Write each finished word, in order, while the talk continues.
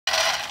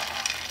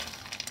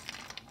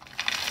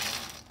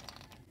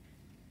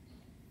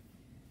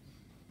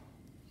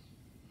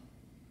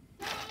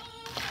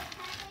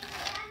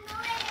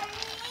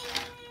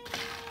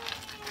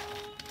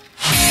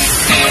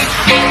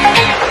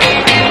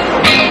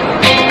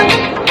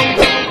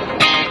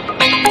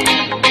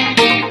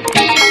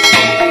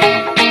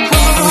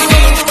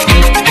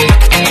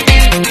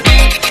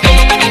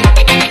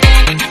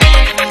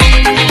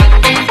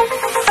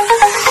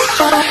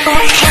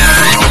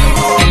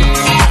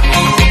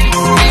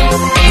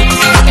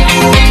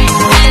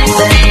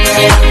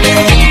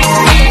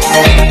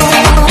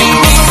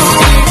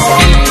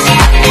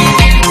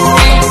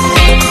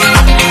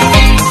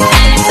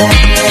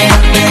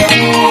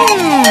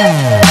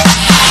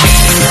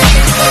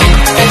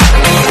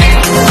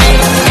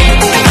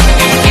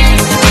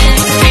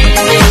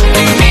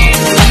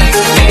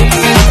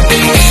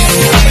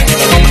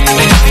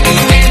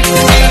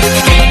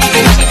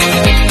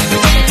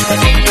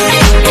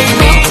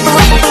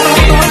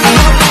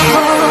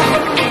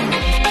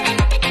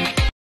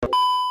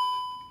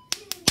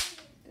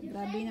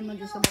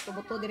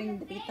rin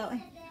bukitaw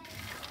eh.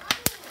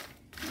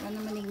 Wala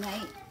naman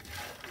ignay.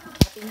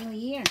 Happy New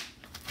Year.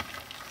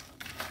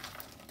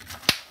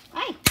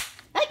 Ay!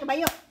 Ay,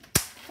 kabayo!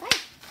 Ay!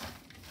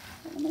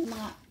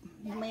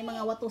 May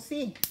mga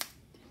watusi.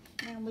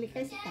 Muli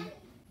kayo sita.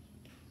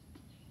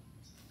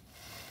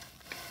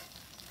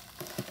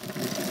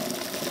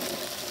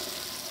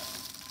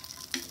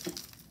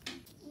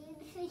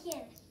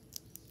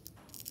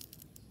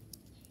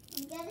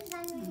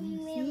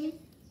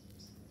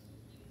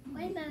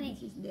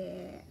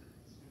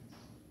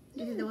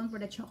 This is the one for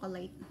the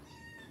chocolate.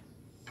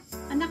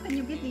 Anak, can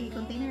you get the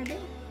container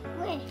there?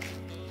 Where?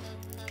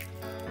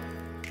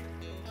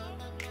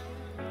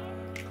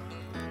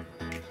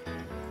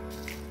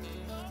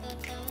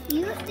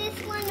 Use this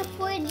one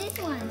for this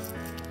one.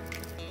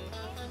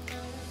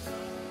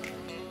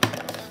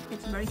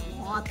 It's very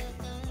hot.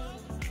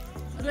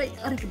 Aray,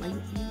 kabayo.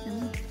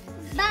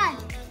 It's bad.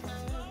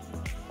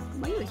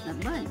 Kabayo is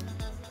not bad.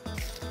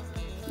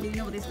 Do you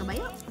know what is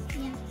kabayo?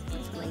 Yeah.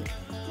 What's kabayo?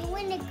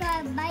 When the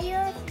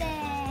kabayo, the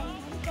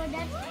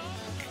that one?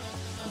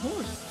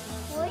 Horse.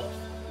 Horse?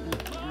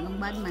 Anong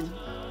bad man?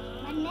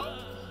 Bad man?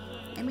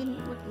 I mean,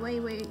 why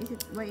it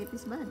is bad?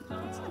 It's not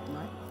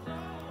bad.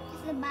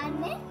 It's the bad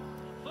man?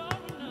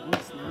 No,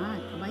 it's not.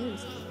 Kabayo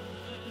is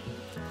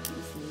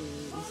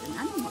an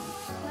animal.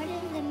 What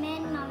is the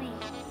man, mommy?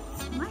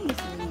 Man is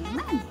a man.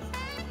 Man?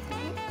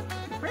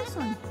 A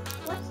person.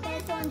 What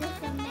person is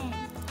the man?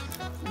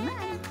 A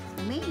man.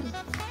 A male.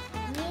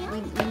 Male?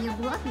 When you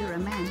grow up, you're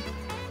a man.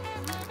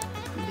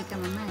 You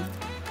become a man.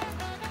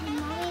 And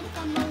mommy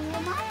become a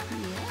woman?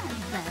 Yeah,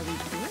 very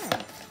good.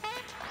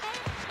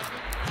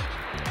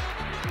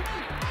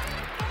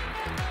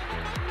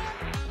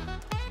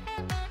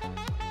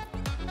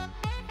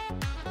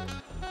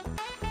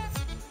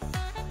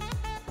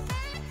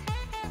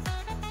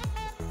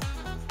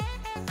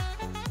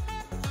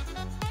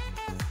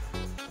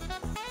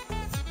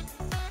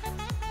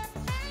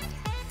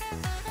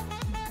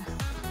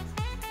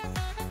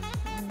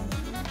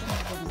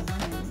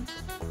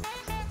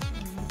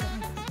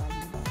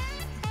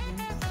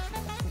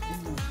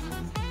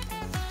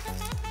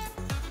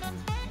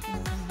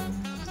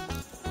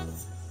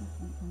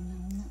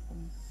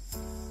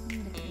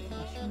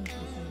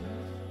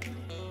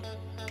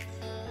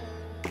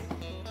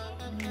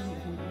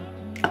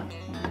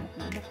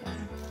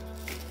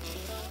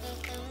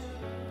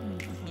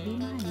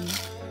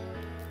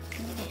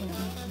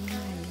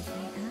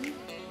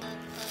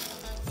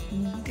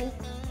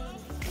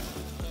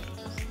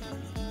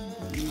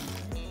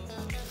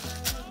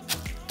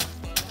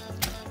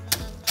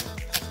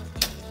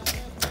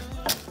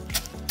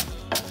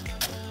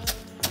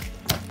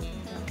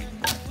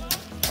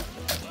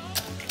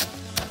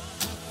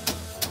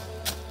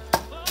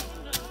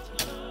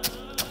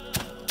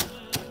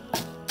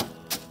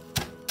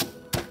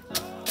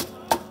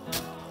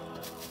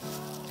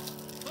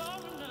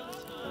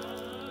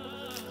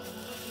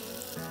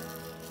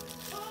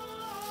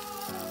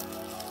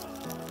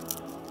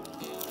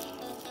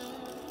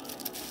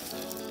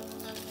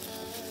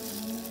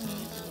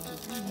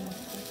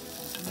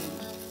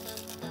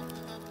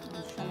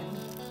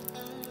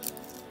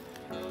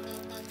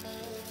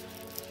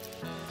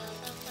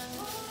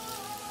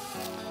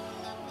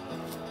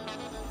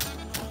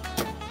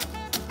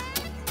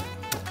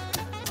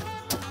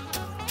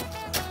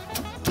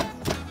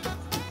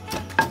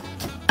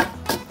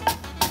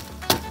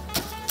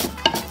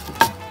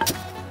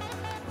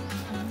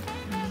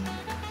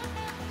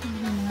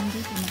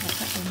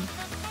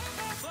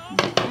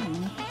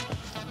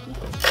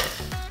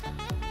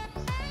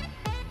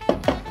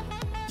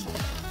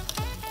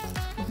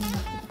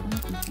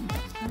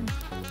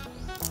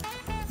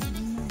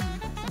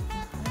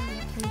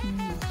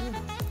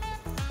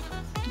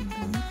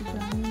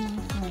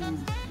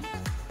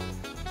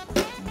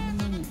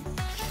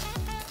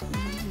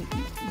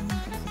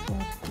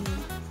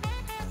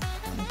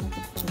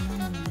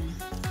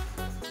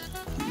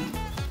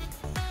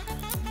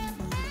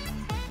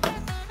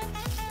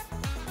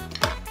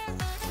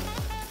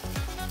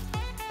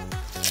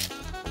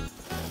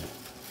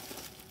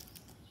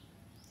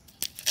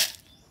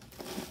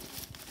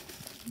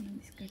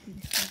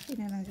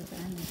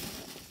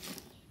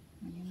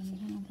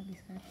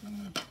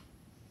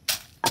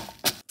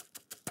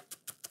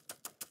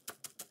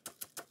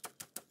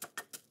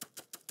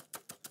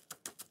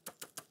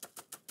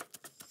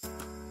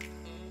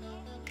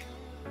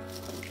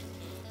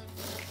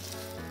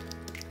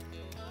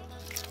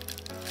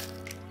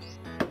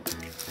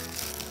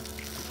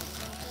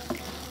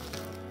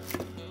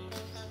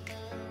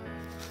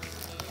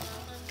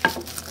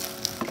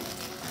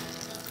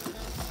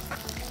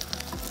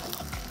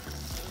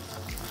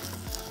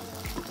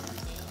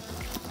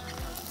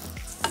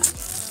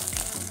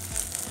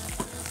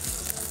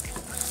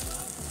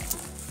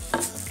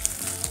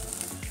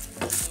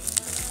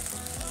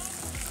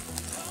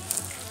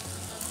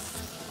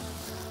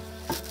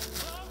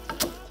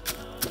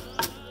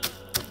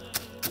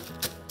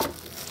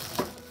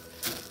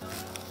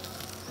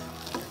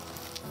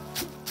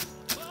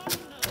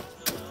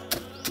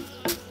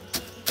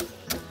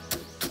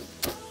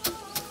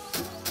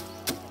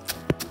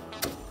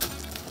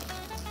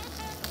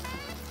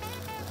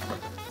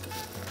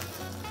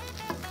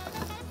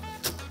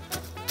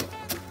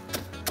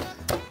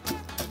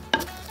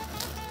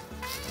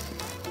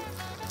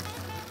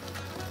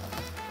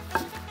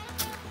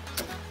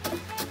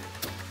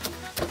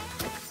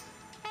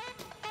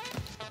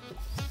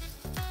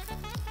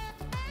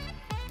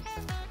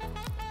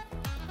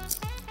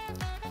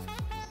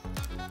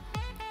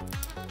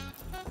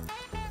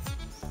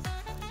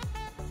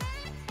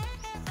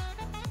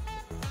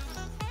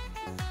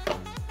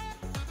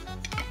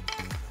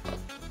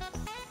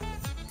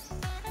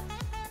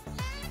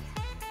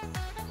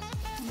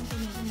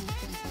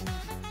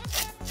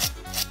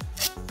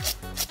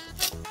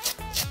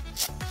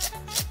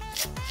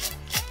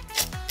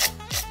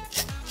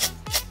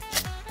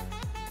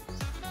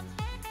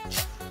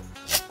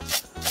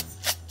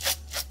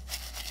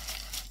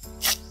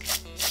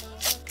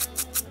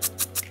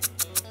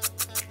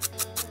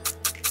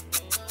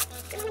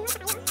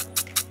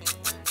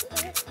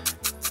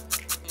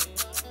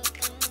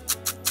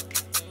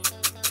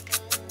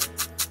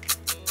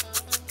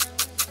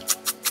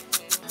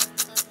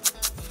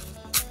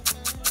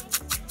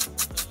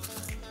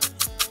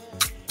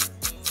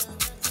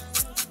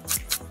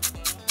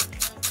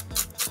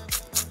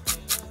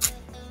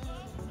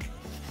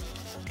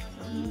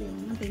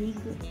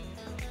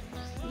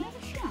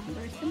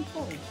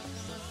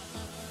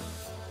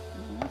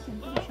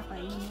 Siyempre siya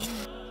kainin.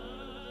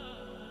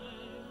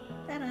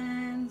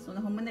 Taran! So,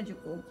 nahuman na dyan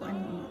ko.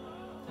 Ano?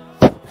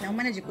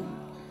 Nahuman na dyan ko.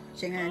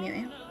 Siya nga niyo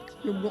eh.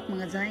 Lubok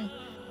mga zay.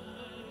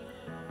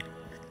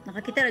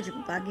 Nakakita na dyan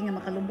ko pagi nga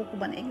makalubok ko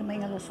ba na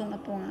may nga lusong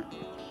ato nga.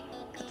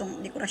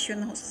 Katong dekorasyon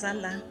na ho sa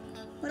sala.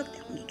 Wala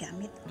ko akong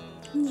gigamit.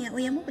 Niya,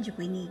 uya mo pa dyan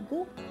ko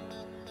inigo.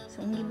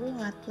 So, ang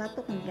gibuhat, plato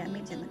kong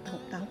gamit dyan.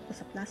 Nagtahok-tahok ko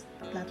sa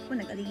plato ko.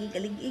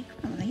 Nag-aligig-aligig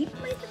ko.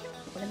 Nahimay ko dyan.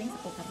 Pagaling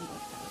sa kukarbo.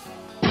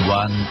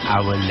 1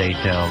 hour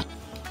later.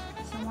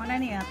 So, wala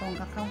niya itong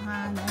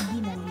kakawhan na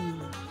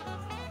ginali.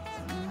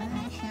 So, wala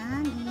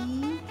siya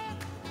ni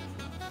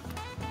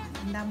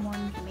andamon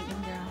to make it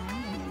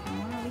dry. And then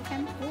tomorrow we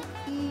can cook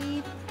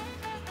it.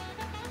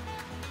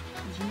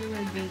 Julie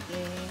will bake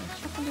a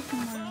chocolate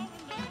tomorrow.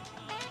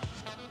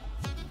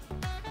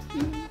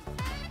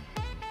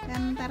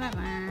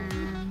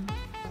 Tantararan.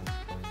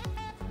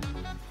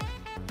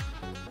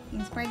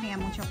 Inspired niya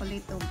mong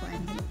chocolate o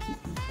buwan. Hello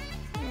Kitty.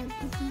 Hello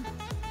Kitty.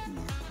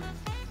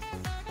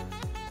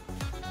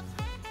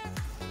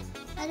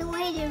 Other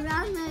way, the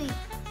wrong way.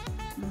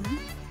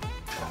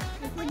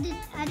 You put it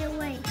other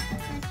way.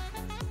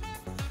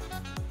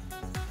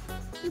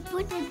 You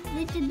put it a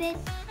little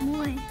bit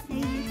more.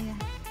 Yeah.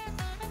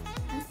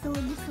 So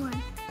this one.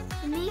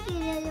 To make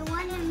it the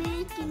one I'm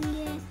making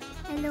the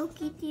Hello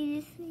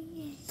Kitty this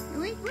way.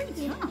 Wait,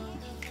 stop.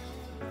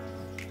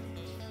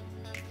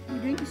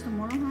 Your drink is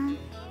tomorrow, ha?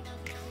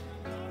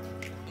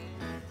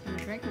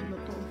 Try ko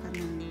luto ka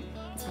ng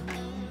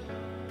sabay.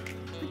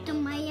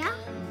 Putumaya?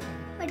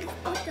 What is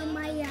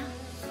putumaya?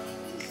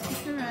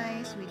 Sticky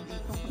rice with the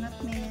coconut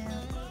milk.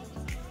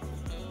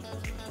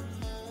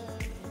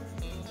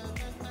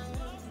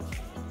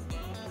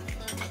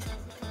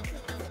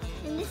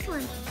 And this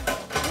one.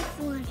 This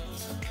one.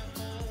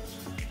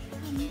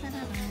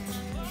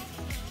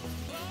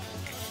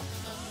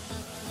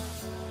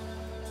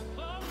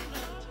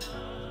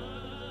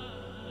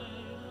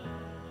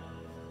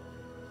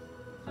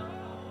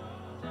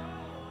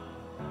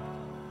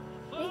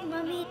 Wait,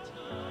 mommy.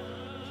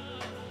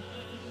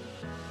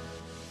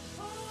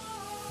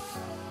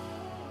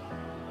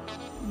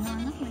 No,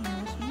 not when I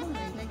was small.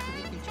 I like to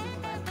eat the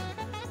chocolate.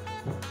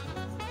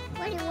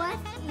 What it was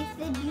is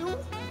the dew.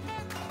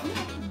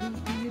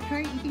 Do you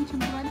try eating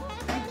chocolate?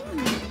 I didn't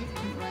really eat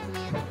chocolate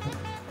yet.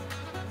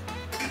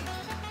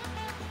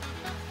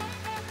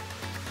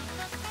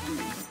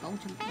 Ikaw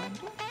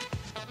champurado?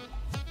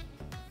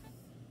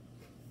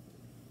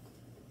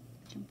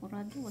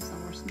 Champurado was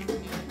our snack.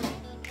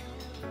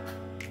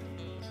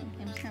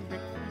 Sometimes na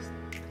breakfast.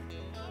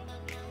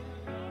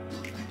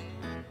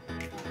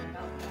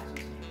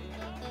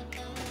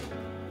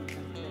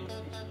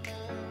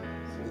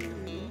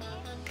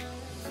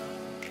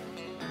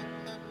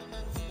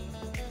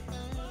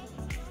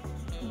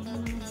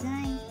 Mga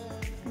jay.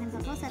 Kanang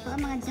tapos, ito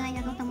ang mga jay.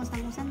 Atong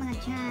tamos-tamusan mga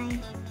jay.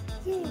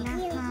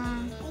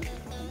 Naka.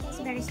 It's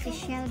very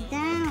special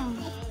daw.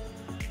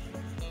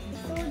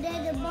 So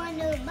there's the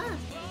bundle back.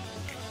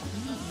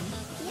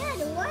 Yeah,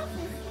 the wasp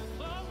is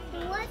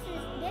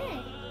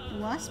there.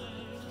 Wasp?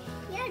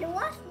 Yeah, the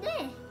wasp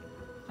there.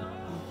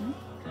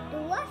 The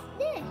wasp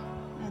there.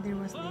 There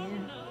was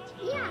there.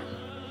 Yeah.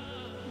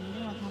 And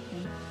then what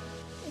happened?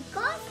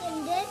 Because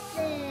in this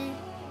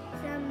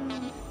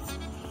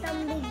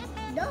some big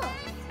dog.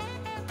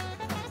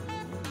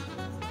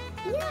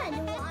 Yeah,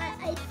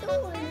 I saw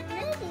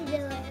already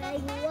the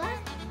like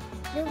what?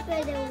 Look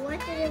at the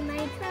water in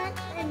my truck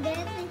and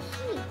there's a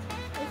sheep.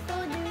 I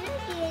saw the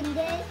already and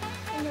there's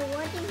and the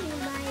water in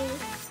my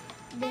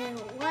the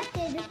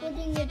water they put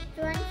in the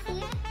trunk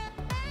here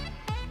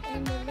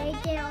and then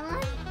later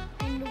on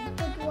and we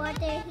put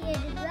water here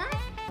the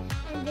grass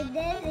and then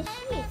there's a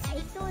sheep. I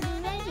saw it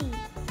already.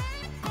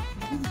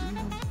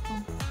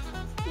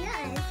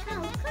 Yeah, it's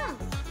how come.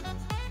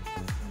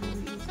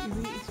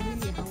 It's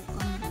really how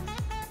come.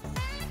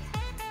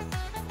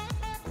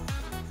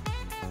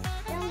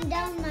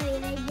 Down Mary,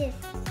 like this.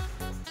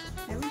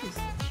 I want this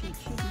shake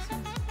this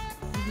one.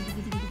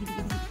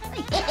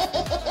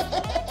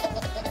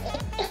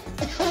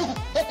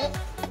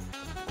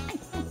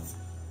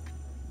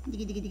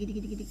 Digi digi digi digi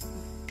digi digi.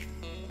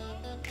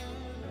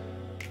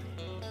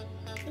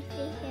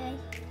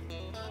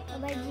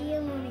 How about you,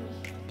 mommy?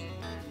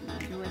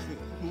 There was it.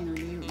 Hang on,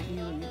 you.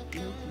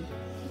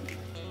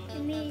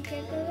 You mean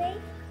chocolate?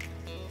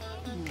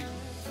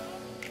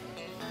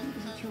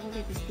 Because the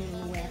chocolate is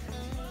still wet.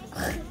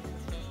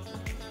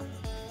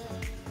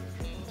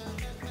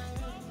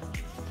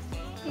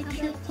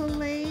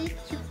 Chocolate,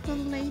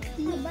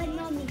 chocolatey. How about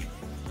mommy?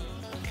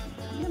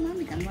 Yeah,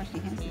 mommy can wash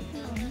your hands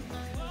before.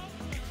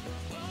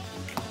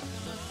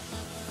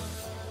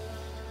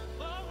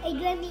 I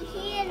driving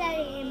here,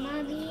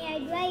 mommy. I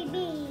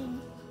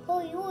driving.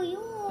 Oh, you.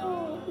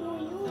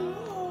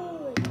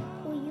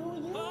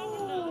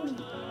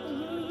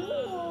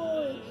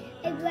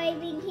 I'm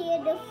driving here.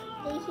 The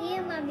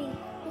here, mommy.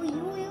 Oh,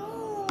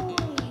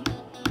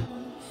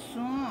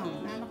 So,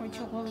 nano ko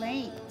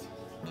chocolate.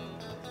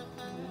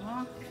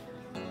 Oh,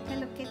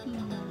 Hello Kitty.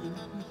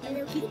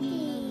 Hello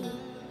Kitty.